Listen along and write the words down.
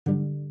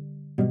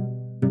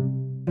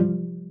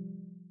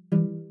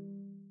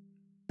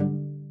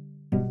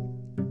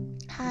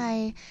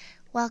Hi,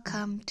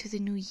 welcome to the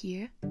new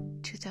year,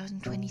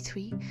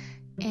 2023,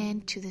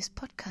 and to this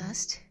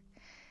podcast.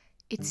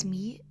 It's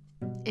me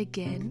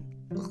again.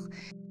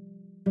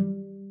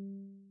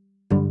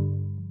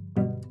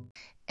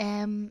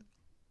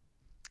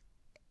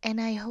 And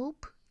I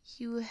hope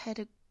you had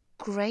a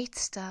great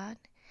start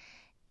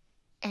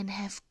and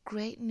have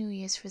great New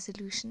Year's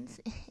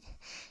resolutions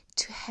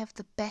to have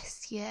the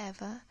best year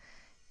ever.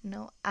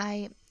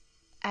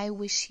 I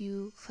wish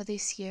you, for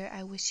this year,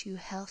 I wish you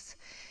health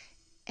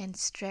and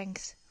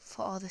strength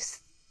for all the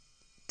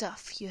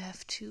stuff you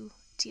have to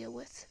deal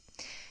with.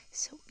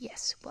 So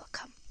yes,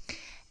 welcome.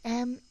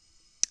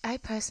 I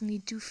personally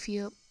do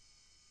feel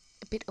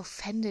a bit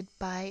offended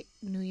by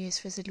New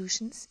Year's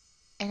resolutions,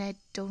 and I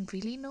don't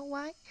really know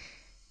why.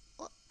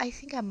 Well, I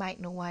think I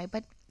might know why,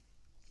 but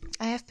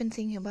I have been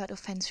thinking about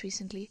offense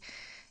recently,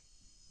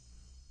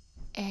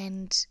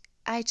 and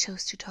I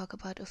chose to talk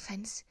about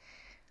offense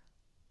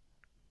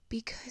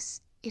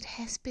because it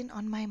has been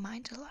on my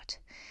mind a lot,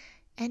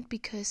 and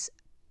because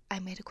I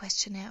made a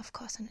questionnaire, of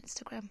course, on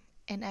Instagram,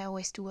 and I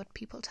always do what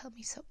people tell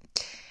me. So,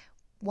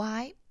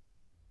 why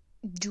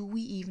do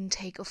we even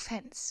take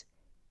offense?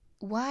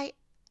 Why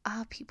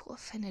are people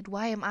offended?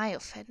 Why am I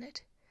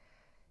offended?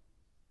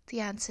 The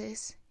answer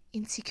is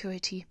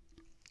insecurity.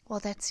 Well,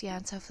 that's the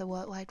answer of the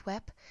World Wide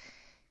Web.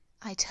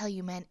 I tell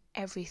you, man,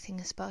 everything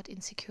is about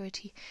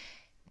insecurity.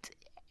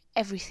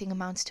 Everything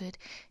amounts to it.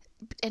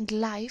 And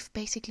life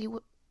basically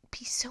would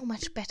be so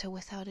much better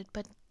without it.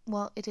 But,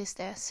 well, it is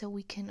there, so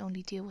we can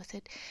only deal with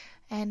it.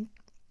 And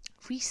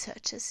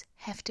researchers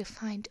have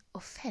defined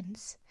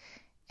offense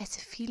as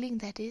a feeling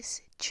that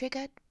is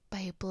triggered by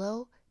a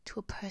blow to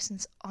a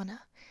person's honor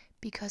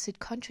because it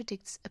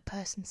contradicts a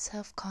person's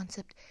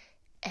self-concept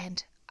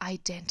and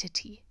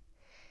identity.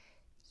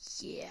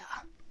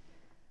 Yeah.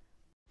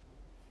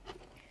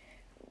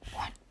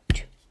 1,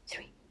 2,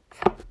 3,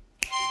 4.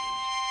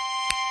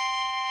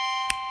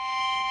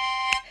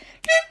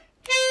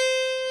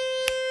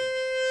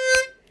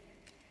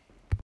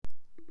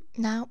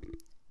 Now,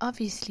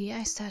 obviously,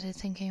 I started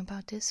thinking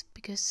about this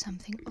because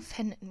something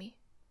offended me.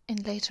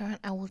 And later on,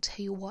 I will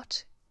tell you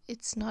what.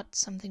 It's not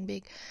something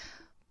big.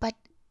 But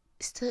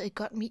still, it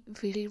got me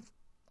really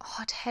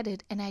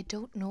hot-headed, and I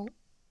don't know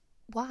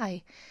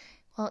why.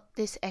 Well,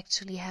 this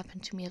actually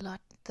happened to me a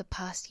lot the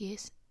past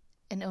years.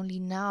 And only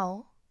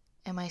now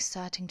am I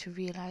starting to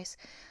realize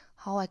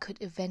how I could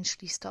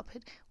eventually stop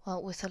it.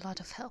 Well, with a lot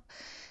of help.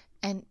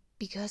 And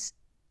because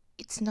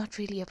it's not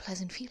really a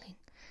pleasant feeling.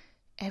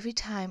 Every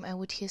time I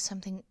would hear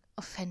something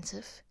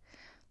offensive,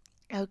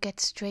 I would get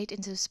straight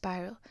into a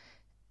spiral.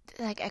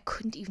 Like I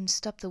couldn't even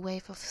stop the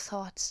wave of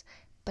thoughts,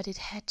 but it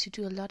had to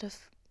do a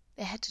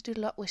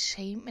lot with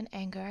shame and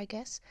anger, I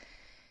guess.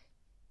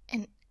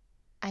 And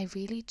I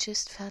really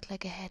just felt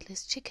like a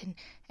headless chicken,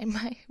 and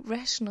my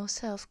rational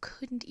self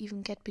couldn't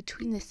even get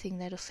between the thing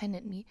that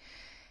offended me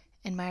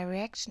and my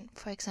reaction.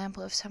 For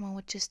example, if someone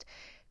would just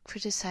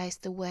criticize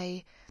the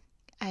way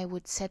I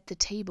would set the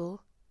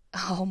table,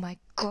 oh my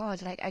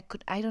god,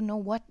 I don't know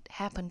what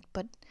happened,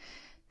 but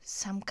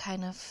some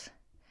kind of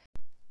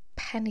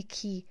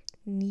panicky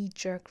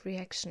knee-jerk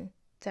reaction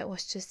that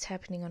was just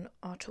happening on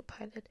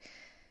autopilot.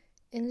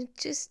 And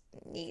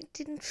it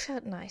didn't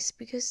feel nice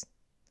because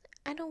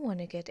I don't want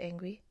to get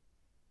angry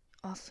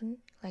often,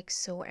 like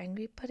so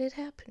angry, but it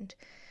happened.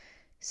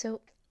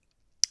 So,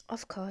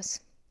 of course,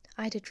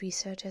 I did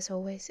research as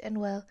always, and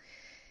well,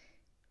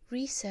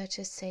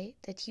 researchers say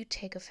that you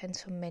take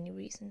offense for many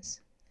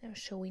reasons. I'm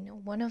sure we know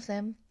one of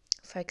them,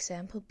 for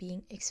example,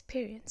 being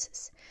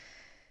experiences.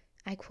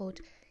 I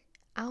quote,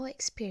 "Our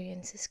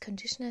experiences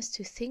condition us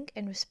to think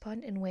and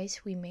respond in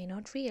ways we may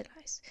not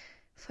realize.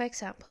 For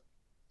example,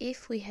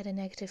 if we had a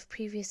negative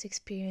previous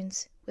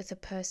experience with a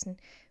person,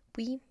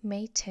 we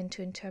may tend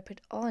to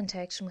interpret all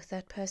interaction with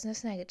that person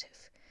as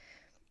negative.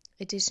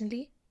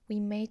 Additionally, we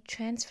may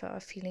transfer our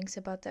feelings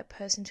about that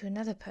person to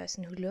another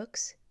person who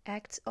looks,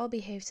 acts, or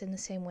behaves in the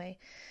same way."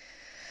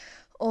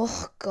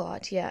 Oh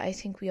god, yeah, I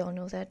think we all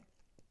know that.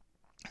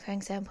 For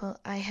example,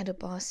 I had a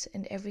boss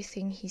and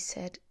everything he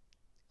said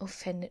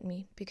offended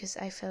me because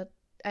I felt,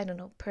 I don't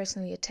know,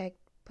 personally attacked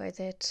by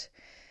that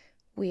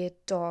weird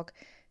dog.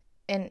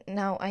 And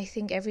now I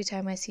think every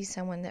time I see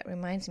someone that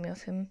reminds me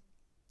of him,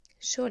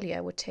 surely I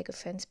would take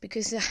offense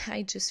because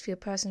I just feel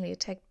personally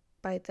attacked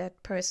by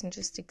that person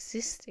just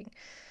existing.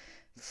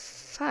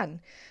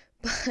 Fun.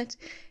 But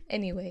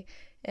anyway,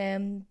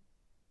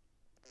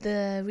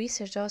 the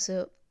research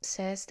also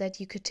says that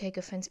you could take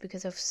offense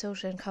because of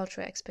social and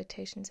cultural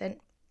expectations. And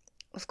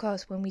of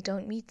course, when we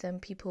don't meet them,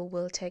 people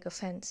will take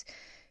offense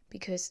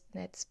because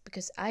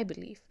I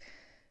believe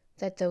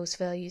that those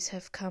values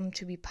have come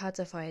to be parts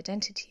of our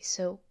identity.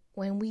 So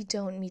when we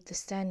don't meet the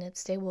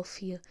standards, they will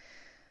feel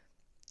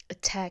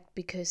attacked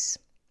because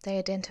they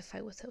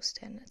identify with those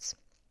standards.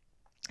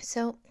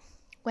 So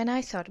when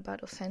I thought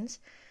about offense,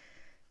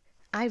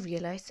 I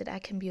realized that I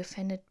can be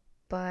offended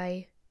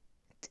by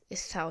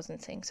 1,000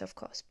 things, of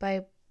course.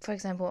 By, for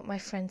example, what my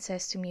friend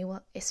says to me,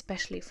 well,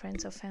 especially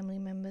friends or family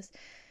members,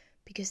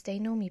 because they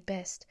know me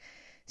best.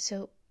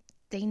 So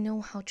they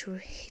know how to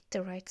hit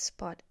the right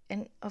spot.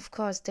 And of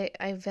course,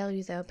 I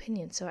value their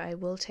opinion, so I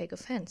will take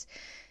offense.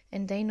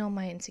 And they know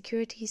my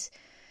insecurities.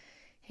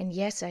 And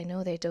yes, I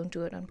know they don't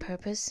do it on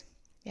purpose.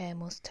 Yeah,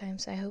 most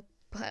times, I hope.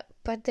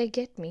 But they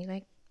get me.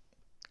 Like,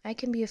 I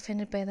can be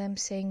offended by them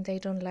saying they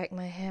don't like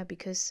my hair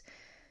because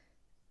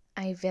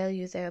I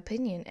value their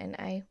opinion. And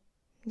I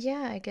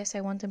guess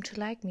I want them to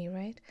like me,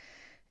 right?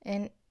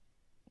 And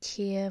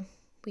here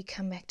we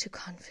come back to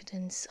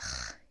confidence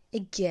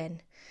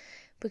again.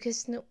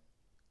 Because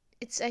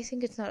I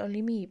think it's not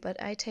only me,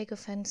 but I take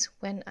offense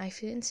when I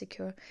feel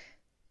insecure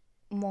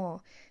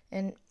more.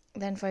 And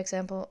then, for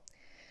example,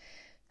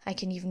 I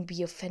can even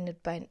be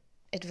offended by an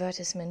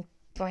advertisement,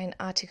 by an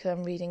article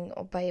I'm reading,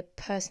 or by a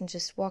person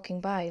just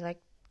walking by,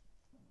 like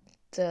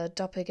the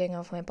doppelganger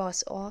of my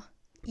boss, or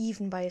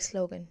even by a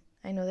slogan.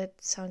 I know that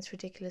sounds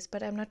ridiculous,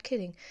 but I'm not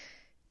kidding.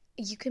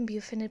 You can be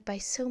offended by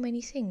so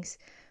many things.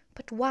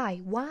 But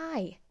why?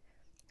 Why?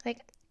 Like,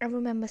 I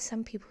remember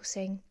some people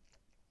saying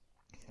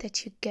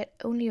that you get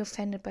only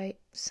offended by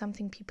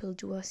something people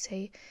do or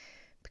say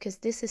because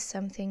this is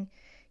something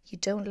you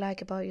don't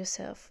like about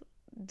yourself,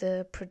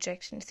 the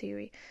projection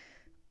theory,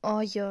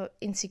 or you're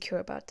insecure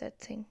about that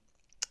thing.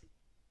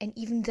 And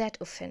even that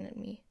offended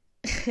me.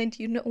 And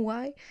you know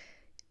why?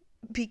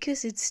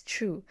 Because it's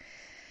true.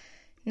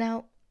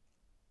 Now,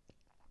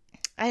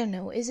 I don't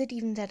know, is it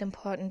even that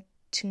important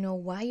to know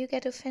why you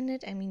get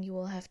offended? I mean, you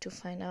will have to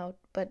find out,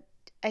 but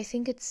I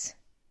think it's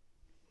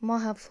more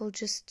helpful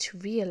just to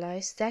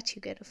realize that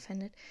you get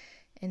offended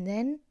and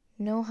then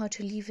know how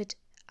to leave it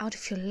out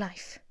of your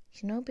life,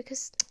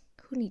 because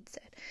who needs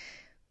that?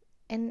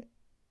 And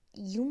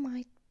you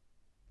might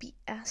be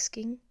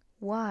asking,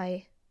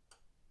 why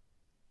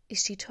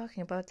is she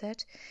talking about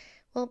that?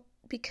 Well,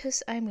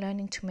 because I'm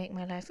learning to make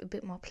my life a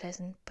bit more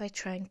pleasant by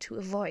trying to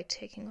avoid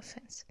taking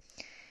offense.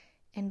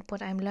 And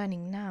what I'm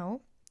learning now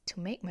to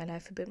make my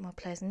life a bit more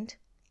pleasant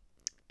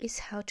is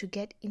how to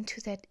get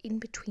into that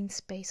in-between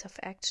space of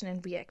action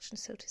and reaction,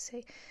 so to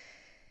say.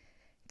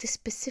 The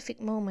specific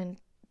moment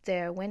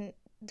there when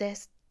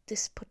there's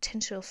this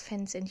potential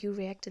offense and you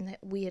react in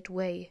that weird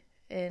way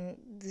and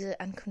the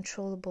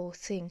uncontrollable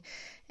thing.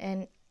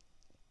 And,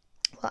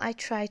 well, I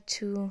try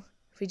to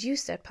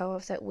reduce that power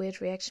of that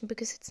weird reaction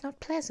because it's not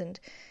pleasant.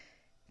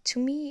 To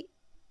me,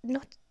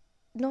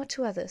 not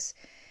to others.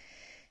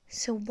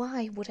 So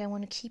why would I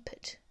want to keep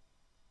it?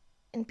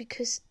 And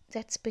because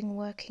that's been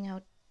working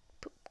out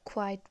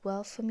quite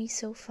well for me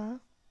so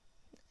far,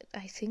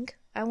 I think,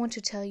 I want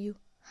to tell you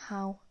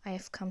how I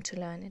have come to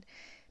learn it.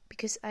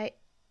 Because I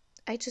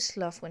just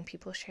love when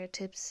people share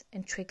tips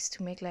and tricks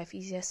to make life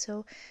easier,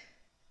 so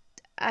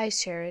I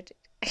share it.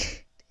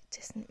 It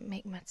doesn't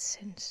make much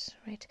sense,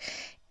 right?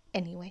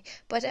 Anyway,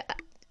 but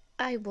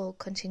I will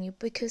continue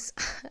because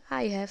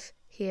I have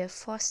here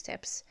 4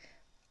 steps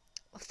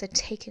of the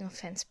taking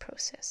offense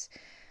process.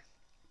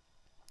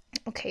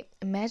 Okay,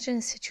 imagine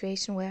a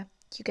situation where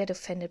you get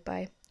offended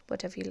by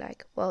whatever you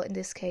like. Well, in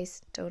this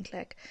case, don't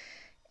like.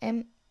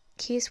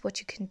 Here's what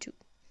you can do.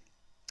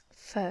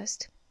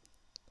 First,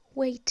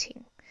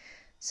 waiting.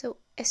 So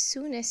as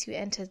soon as you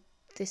enter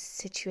this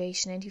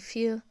situation and you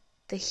feel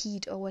the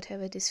heat or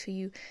whatever it is for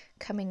you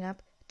coming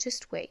up,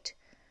 just wait.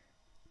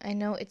 I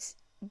know it's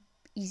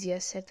easier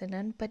said than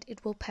done, but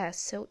it will pass,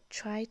 so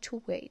try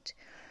to wait.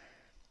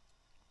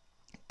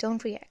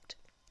 Don't react.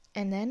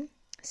 And then,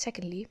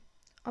 secondly,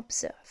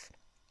 observe.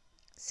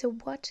 So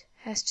what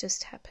has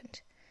just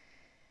happened?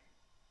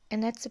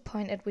 And that's the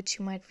point at which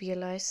you might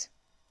realize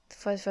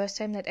for the first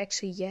time that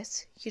actually,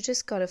 yes, you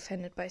just got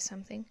offended by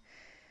something.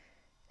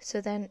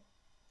 So then,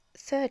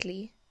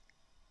 thirdly,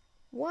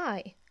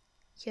 why?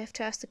 You have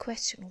to ask the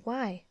question,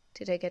 why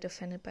did I get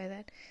offended by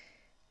that?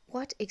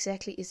 What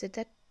exactly is it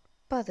that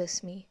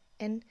bothers me?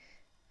 And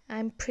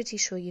I'm pretty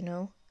sure you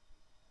know,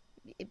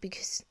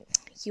 because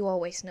you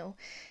always know.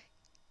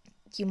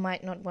 You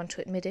might not want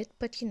to admit it,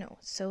 but you know,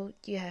 so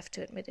you have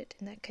to admit it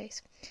in that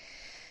case.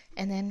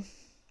 And then,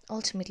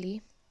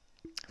 ultimately,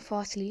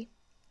 fourthly,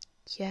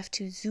 you have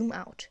to zoom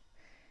out.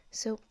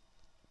 So,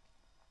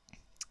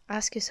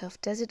 ask yourself,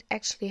 does it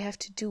actually have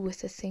to do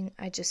with the thing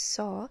I just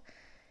saw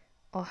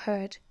or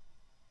heard?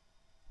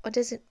 Or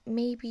does it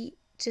maybe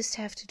just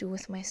have to do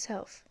with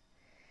myself?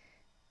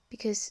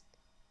 Because,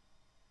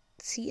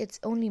 see, it's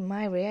only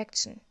my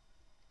reaction,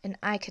 and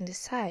I can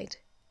decide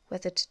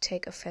whether to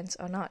take offense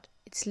or not.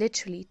 It's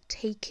literally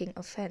taking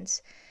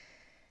offense.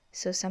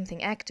 So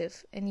something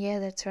active. And yeah,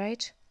 that's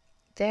right.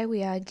 There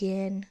we are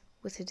again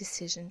with the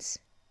decisions.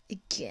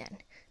 Again.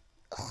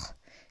 Ugh.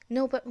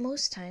 No, but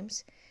most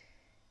times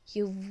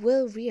you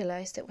will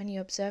realize that when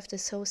you observe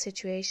this whole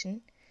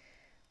situation,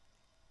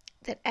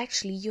 that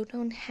actually you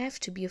don't have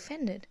to be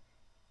offended.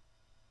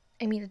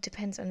 I mean, it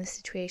depends on the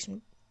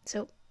situation.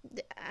 So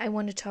I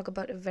want to talk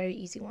about a very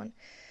easy one.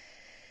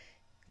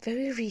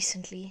 Very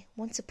recently,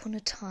 once upon a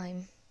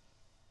time,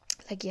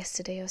 like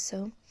yesterday or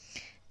so,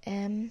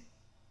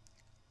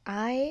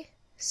 I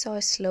saw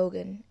a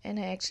slogan and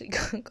I actually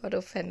got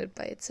offended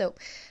by it. So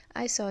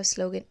I saw a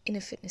slogan in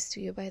a fitness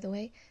studio, by the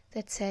way,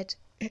 that said,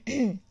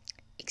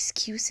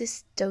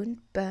 excuses don't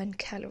burn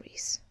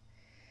calories.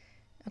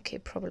 Okay,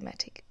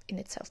 problematic in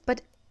itself,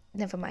 but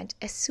never mind.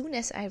 As soon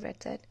as I read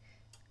that,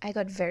 I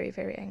got very,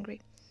 very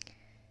angry.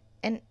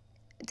 And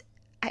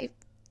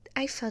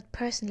I felt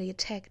personally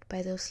attacked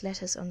by those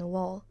letters on the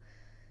wall.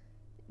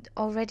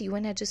 Already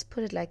when I just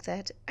put it like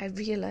that, I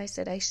realized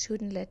that I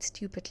shouldn't let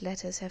stupid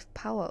letters have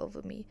power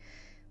over me.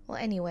 Well,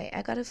 anyway,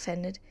 I got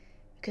offended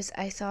because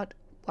I thought,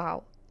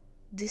 wow,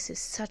 this is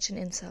such an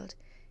insult.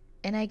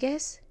 And I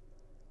guess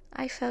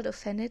I felt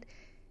offended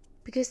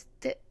because,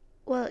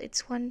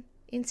 it's one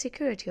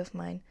insecurity of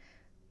mine.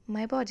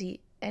 My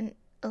body and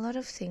a lot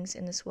of things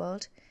in this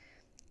world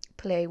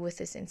play with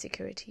this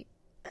insecurity.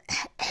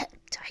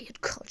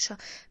 Diet culture.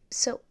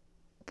 So,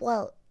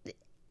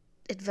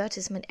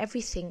 advertisement,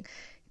 everything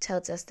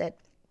tells us that,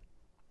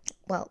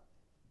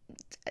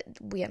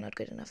 we are not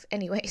good enough.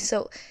 Anyway,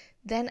 so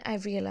then I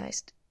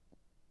realized,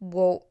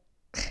 whoa,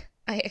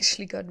 I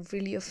actually got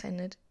really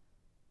offended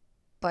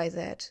by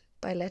that,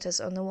 by letters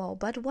on the wall.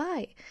 But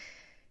why?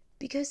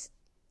 Because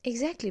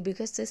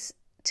this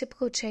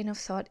typical chain of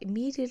thought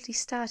immediately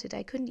started.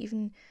 I couldn't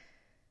even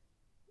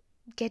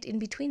get in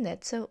between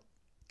that. So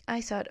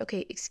I thought,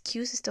 okay,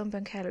 excuses don't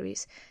burn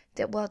calories.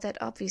 That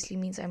obviously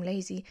means I'm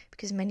lazy,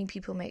 because many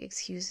people make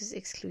excuses,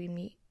 including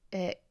me,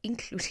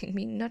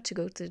 not to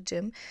go to the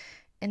gym,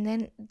 and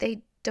then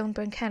they don't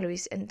burn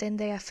calories, and then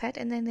they are fat,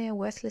 and then they are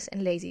worthless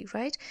and lazy,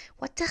 right?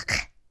 What the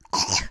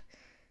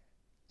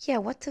yeah,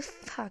 what the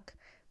fuck?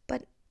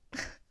 But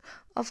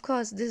of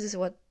course, this is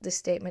what the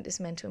statement is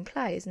meant to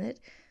imply, isn't it?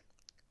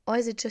 Or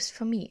is it just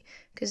for me?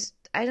 Because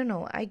I don't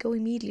know, I go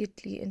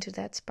immediately into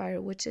that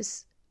spiral, which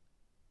is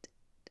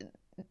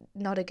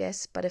not a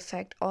guess but a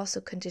fact, also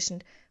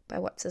conditioned by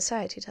what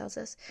society tells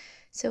us.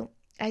 So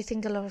I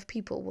think a lot of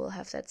people will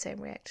have that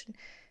same reaction.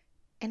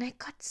 And I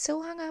got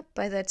so hung up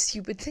by that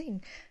stupid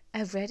thing.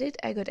 I read it,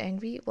 I got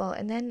angry,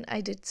 and then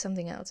I did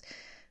something else.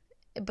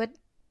 But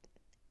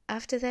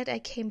after that I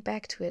came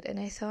back to it and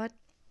I thought,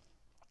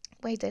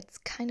 wait, that's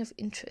kind of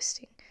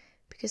interesting,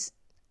 because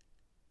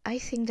I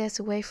think there's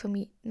a way for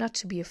me not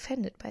to be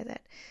offended by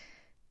that.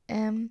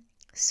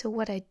 So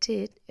what I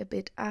did a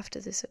bit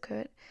after this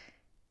occurred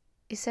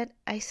is that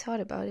I thought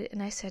about it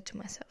and I said to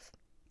myself,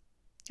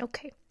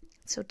 okay,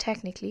 so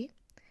technically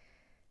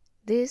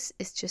this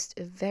is just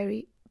a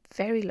very,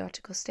 very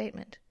logical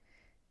statement.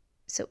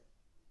 So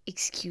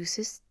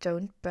excuses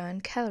don't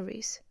burn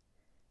calories.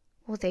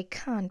 Well, they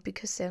can't,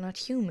 because they're not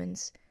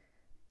humans,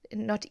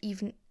 not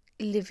even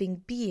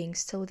living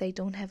beings, so they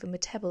don't have a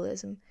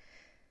metabolism.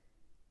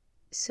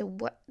 So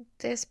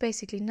there's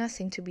basically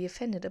nothing to be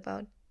offended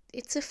about.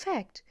 It's a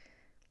fact.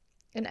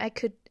 And I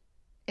could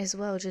as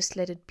well just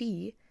let it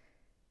be.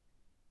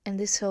 And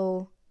this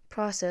whole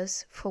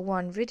process, for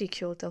one,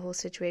 ridiculed the whole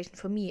situation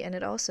for me, and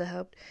it also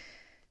helped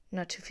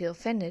not to feel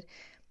offended.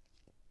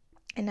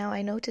 And now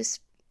I notice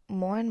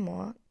more and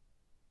more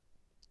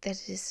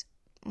that it is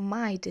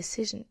my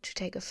decision to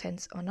take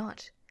offense or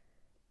not.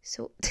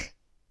 So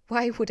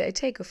why would I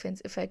take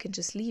offense if I can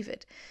just leave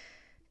it?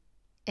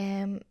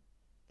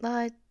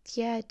 But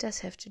yeah, it does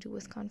have to do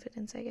with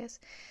confidence, I guess.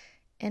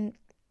 And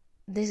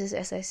this is,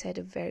 as I said,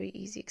 a very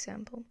easy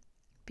example,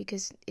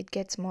 because it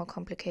gets more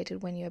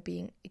complicated when you're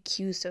being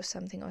accused of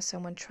something or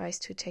someone tries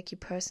to attack you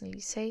personally.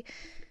 Say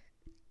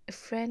a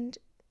friend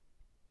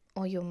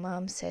or your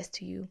mom says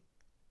to you,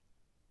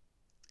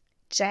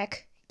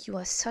 Jack, you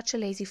are such a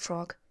lazy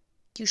frog.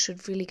 You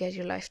should really get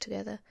your life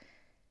together.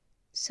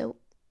 So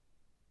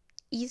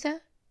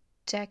either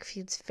Jack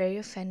feels very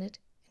offended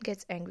and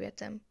gets angry at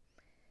them.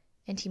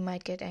 And he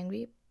might get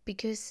angry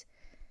because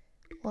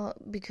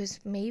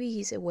maybe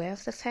he's aware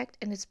of the fact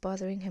and it's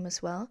bothering him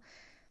as well.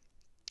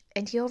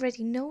 And he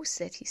already knows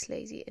that he's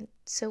lazy, and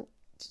so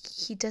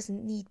he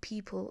doesn't need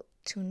people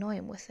to annoy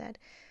him with that.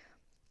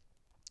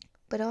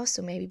 But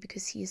also maybe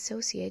because he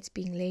associates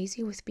being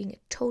lazy with being a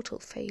total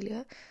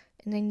failure,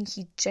 and then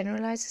he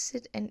generalizes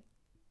it and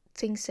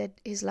thinks that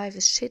his life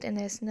is shit and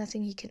there's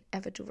nothing he can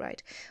ever do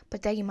right.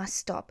 But there you must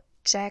stop.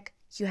 Jack,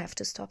 you have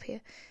to stop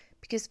here.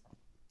 Because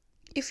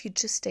if you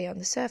just stay on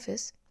the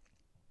surface,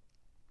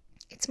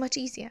 it's much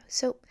easier.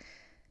 So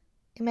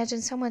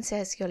imagine someone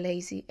says you're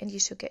lazy and you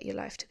should get your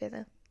life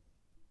together.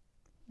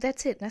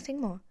 That's it,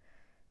 nothing more.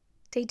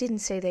 They didn't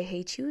say they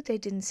hate you. They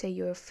didn't say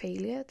you're a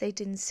failure. They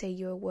didn't say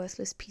you're a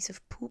worthless piece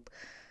of poop.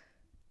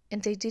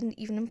 And they didn't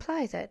even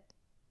imply that.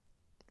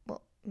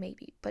 Well,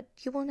 maybe, but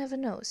you will never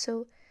know.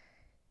 So,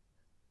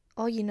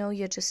 or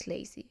you're just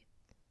lazy.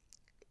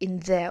 In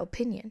their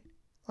opinion.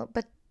 Well,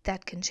 but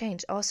that can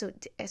change. Also,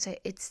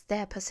 it's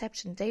their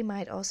perception. They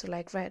might also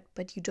like red,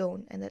 but you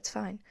don't, and that's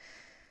fine.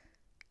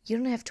 You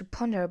don't have to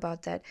ponder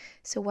about that.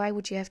 So why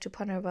would you have to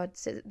ponder about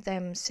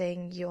them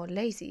saying you're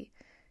lazy?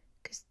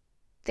 Because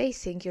they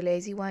think you're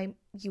lazy, why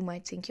you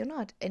might think you're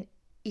not. And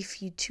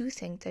if you too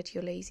think that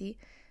you're lazy,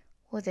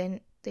 well, then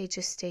they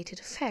just stated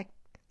a fact.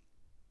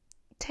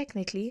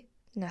 Technically,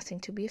 nothing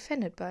to be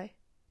offended by.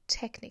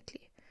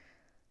 Technically.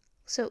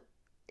 So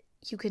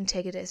you can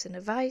take it as an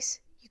advice.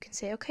 You can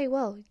say, okay,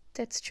 well,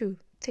 that's true.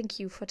 Thank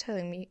you for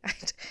telling me.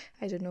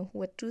 I don't know who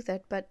would do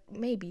that, but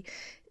maybe.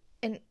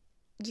 And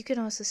you can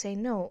also say,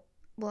 no,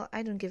 well,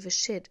 I don't give a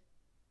shit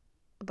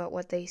about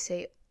what they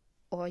say.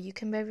 Or you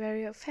can be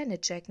very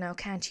offended, Jack, now,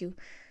 can't you?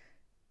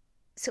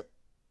 So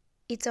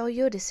it's all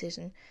your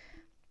decision.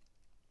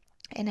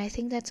 And I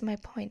think that's my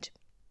point.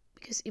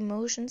 Because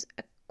emotions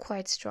are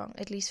quite strong,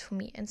 at least for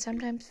me, and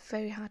sometimes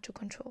very hard to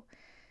control.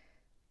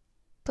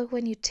 But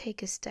when you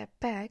take a step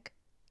back,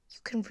 you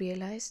can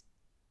realize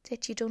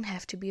that you don't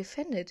have to be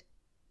offended.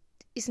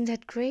 Isn't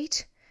that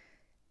great?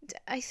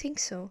 I think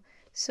so.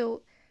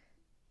 So,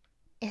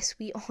 as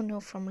we all know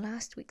from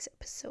last week's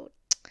episode,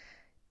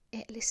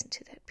 listen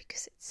to that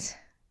because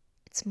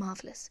it's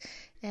marvelous.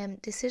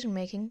 Decision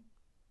making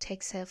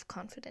takes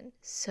self-confidence.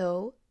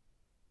 So,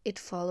 it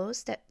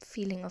follows that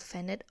feeling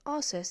offended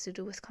also has to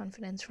do with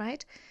confidence,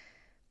 right?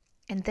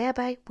 And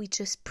thereby we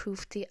just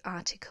proved the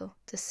article,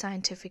 the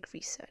scientific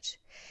research.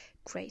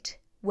 Great.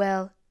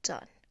 Well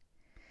done.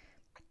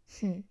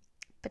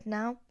 But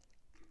now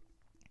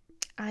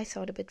I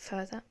thought a bit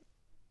further,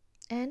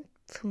 and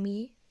for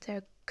me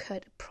there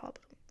occurred a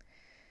problem.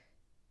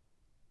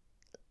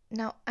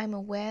 Now I'm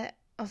aware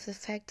of the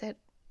fact that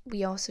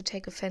we also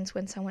take offense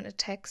when someone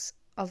attacks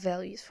our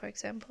values, for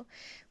example.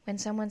 When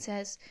someone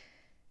says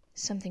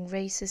something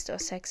racist or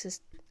sexist,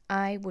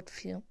 I would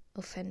feel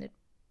offended.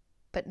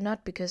 But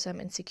not because I'm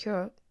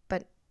insecure,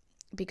 but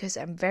because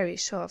I'm very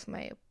sure of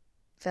my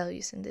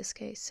values in this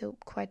case. So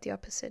quite the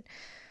opposite.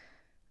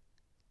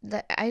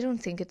 That I don't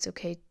think it's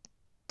okay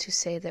to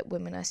say that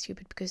women are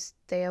stupid because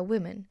they are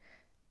women.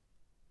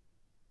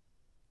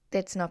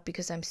 That's not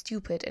because I'm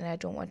stupid and I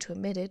don't want to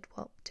admit it.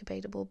 Well,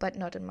 debatable, but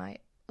not in my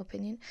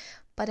opinion.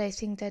 But I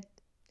think that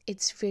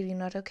it's really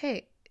not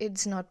okay.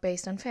 It's not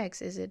based on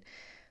facts, is it?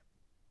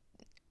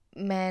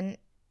 Men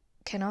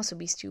can also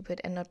be stupid,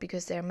 and not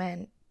because they're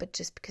men, but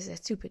just because they're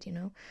stupid, you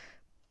know.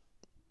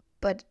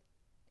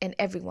 And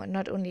everyone,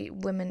 not only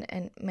women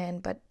and men,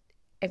 but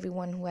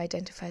everyone who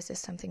identifies as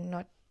something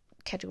not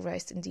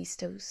categorized in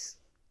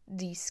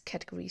these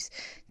categories.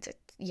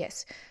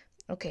 Yes,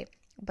 okay,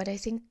 but I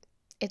think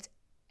it's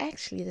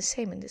actually the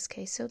same in this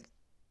case. So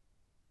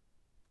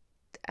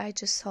I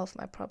just solved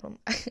my problem.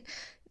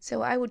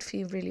 So I would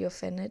feel really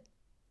offended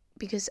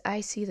because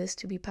I see this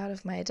to be part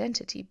of my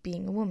identity,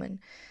 being a woman.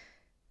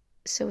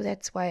 So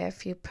that's why I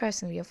feel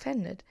personally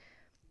offended.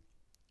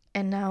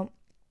 And now,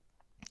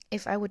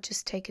 if I would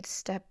just take a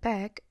step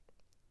back,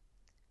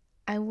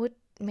 I would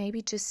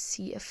maybe just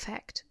see a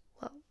fact.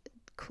 Well,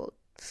 quote,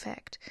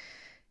 fact.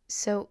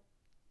 So,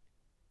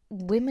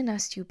 women are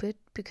stupid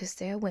because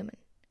they are women.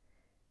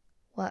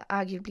 Well,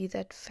 arguably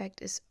that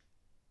fact is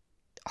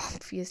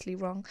obviously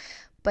wrong,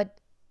 but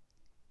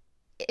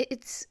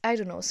I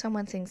don't know,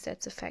 someone thinks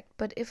that's a fact.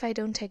 But if I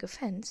don't take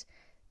offense,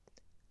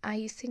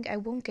 I think I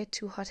won't get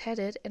too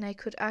hot-headed and I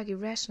could argue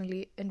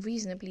rationally and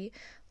reasonably,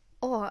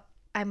 or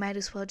I might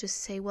as well just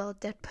say, well,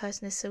 that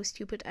person is so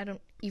stupid, I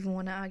don't even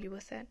want to argue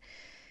with that.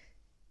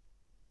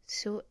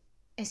 So,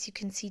 as you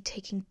can see,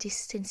 taking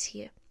distance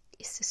here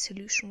is the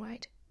solution,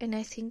 right? And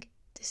I think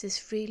this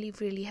is really,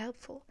 really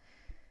helpful.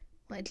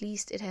 Well, at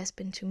least it has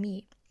been to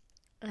me.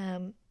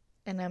 And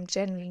I'm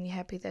genuinely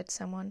happy that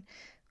someone,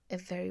 a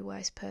very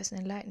wise person,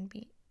 enlightened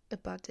me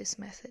about this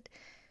method.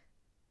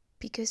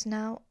 Because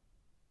now,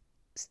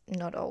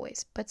 not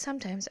always, but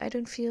sometimes I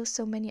don't feel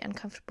so many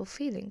uncomfortable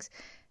feelings.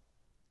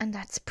 And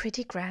that's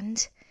pretty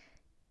grand.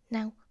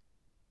 Now,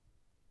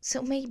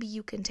 so maybe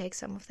you can take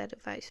some of that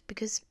advice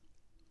because,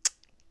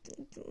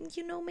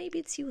 you know, maybe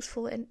it's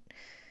useful and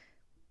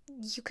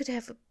you could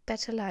have a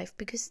better life,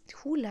 because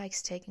who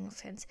likes taking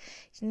offense?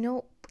 You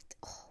know,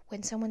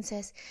 when someone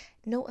says,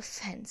 no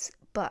offense,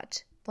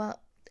 but, well,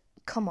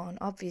 come on,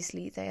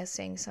 obviously they are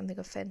saying something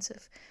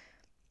offensive.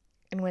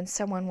 And when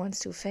someone wants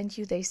to offend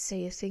you, they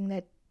say a thing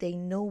that they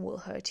know will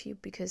hurt you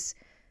because,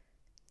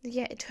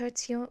 yeah, it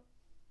hurts your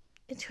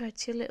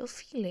little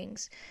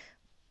feelings.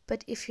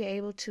 But if you're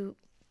able to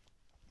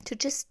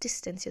just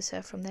distance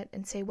yourself from that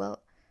and say,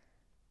 well,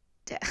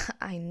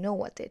 I know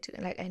what they're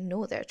doing. Like, I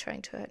know they're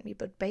trying to hurt me,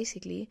 but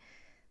basically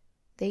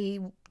they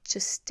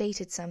just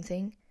stated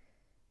something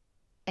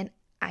and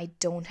I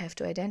don't have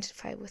to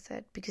identify with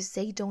that because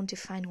they don't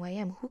define who I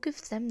am. Who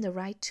gives them the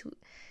right to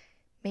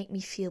make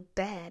me feel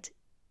bad,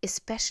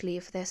 especially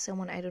if there's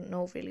someone I don't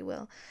know really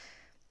well?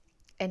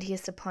 And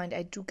here's the point,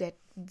 I do get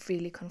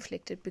really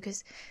conflicted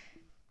because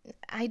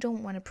I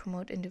don't want to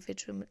promote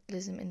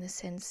individualism in the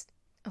sense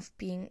of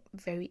being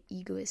very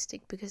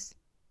egoistic, because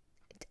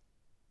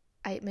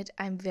I admit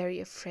I'm very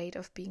afraid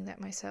of being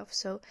that myself.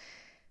 So,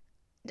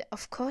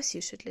 of course you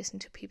should listen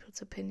to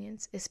people's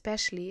opinions,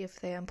 especially if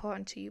they are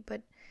important to you.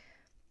 But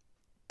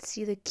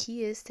see, the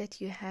key is that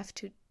you have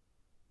to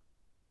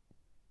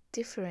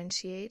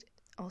differentiate,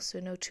 also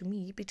know to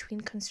me,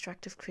 between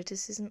constructive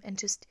criticism and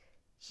just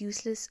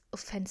useless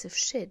offensive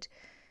shit.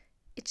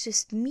 It's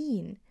just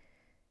mean.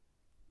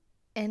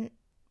 And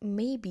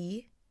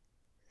maybe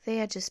they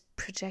are just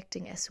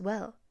projecting as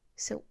well.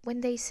 So when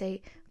they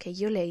say, okay,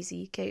 you're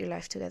lazy, get your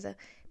life together,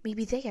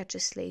 maybe they are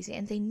just lazy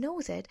and they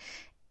know that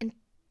and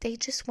they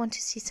just want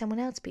to see someone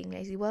else being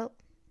lazy. Well,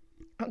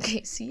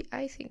 okay, see,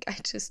 I think I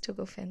just took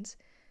offense.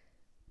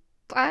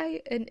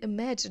 by an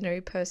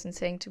imaginary person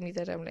saying to me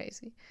that I'm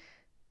lazy.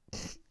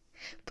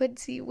 But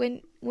see,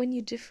 when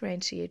you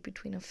differentiate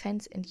between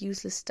offense and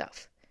useless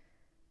stuff,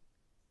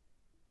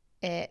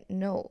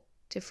 no,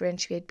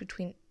 differentiate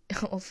between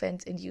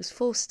offense and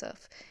useful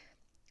stuff,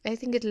 I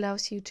think it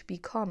allows you to be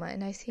calmer.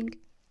 And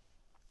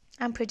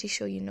I'm pretty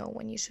sure you know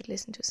when you should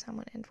listen to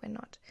someone and when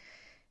not.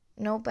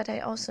 No, but I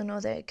also know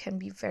that it can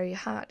be very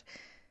hard.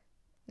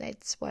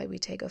 That's why we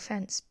take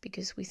offense,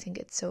 because we think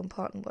it's so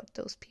important what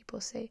those people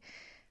say.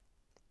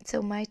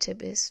 So my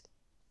tip is,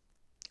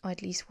 or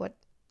at least what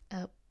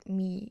helped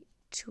me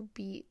to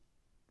be,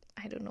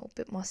 I don't know, a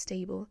bit more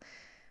stable,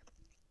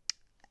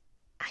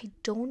 I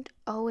don't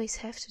always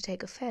have to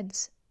take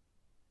offense.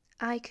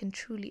 I can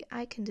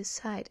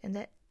decide, and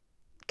that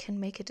can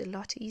make it a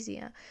lot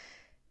easier.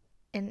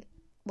 And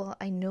well,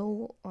 I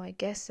know, or I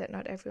guess that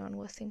not everyone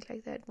will think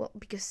like that. Well,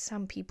 because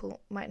some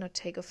people might not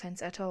take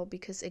offense at all,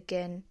 because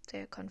again,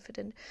 they're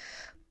confident.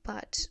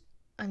 But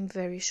I'm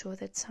very sure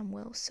that some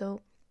will.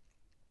 So,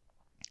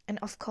 and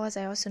of course,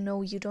 I also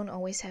know you don't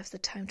always have the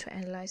time to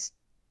analyze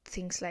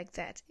things like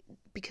that,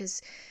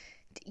 because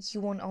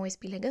you won't always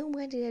be like, oh,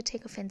 why did I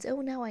take offense?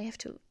 Oh, now I have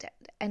to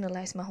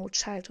analyze my whole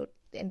childhood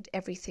and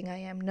everything I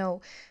am.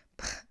 No,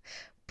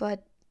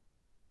 but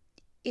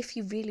if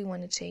you really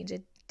want to change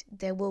it,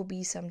 there will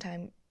be some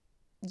time.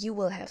 You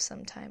will have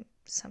some time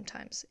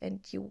sometimes, and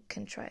you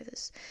can try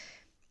this.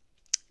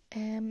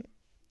 And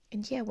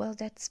yeah, well,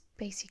 that's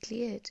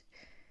basically it.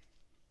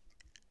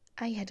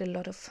 I had a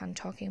lot of fun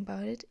talking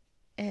about it,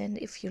 and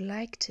if you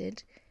liked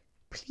it,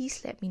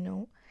 please let me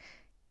know.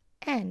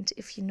 And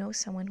if you know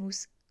someone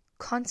who's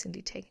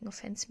constantly taking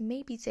offense,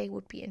 maybe they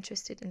would be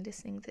interested in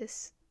listening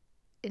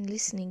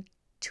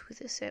to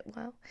this as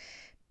well,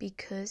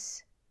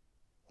 because,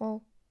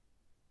 well,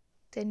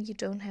 then you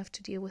don't have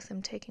to deal with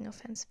them taking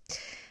offense.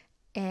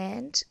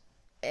 And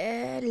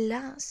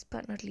last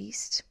but not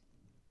least,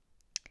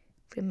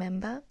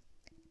 remember,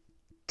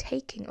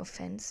 taking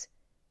offense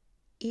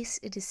is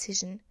a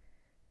decision.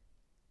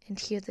 And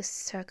here the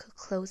circle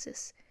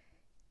closes.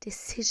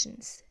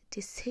 Decisions.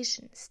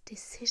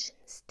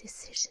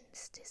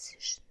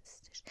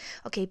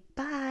 Okay,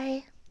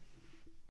 bye.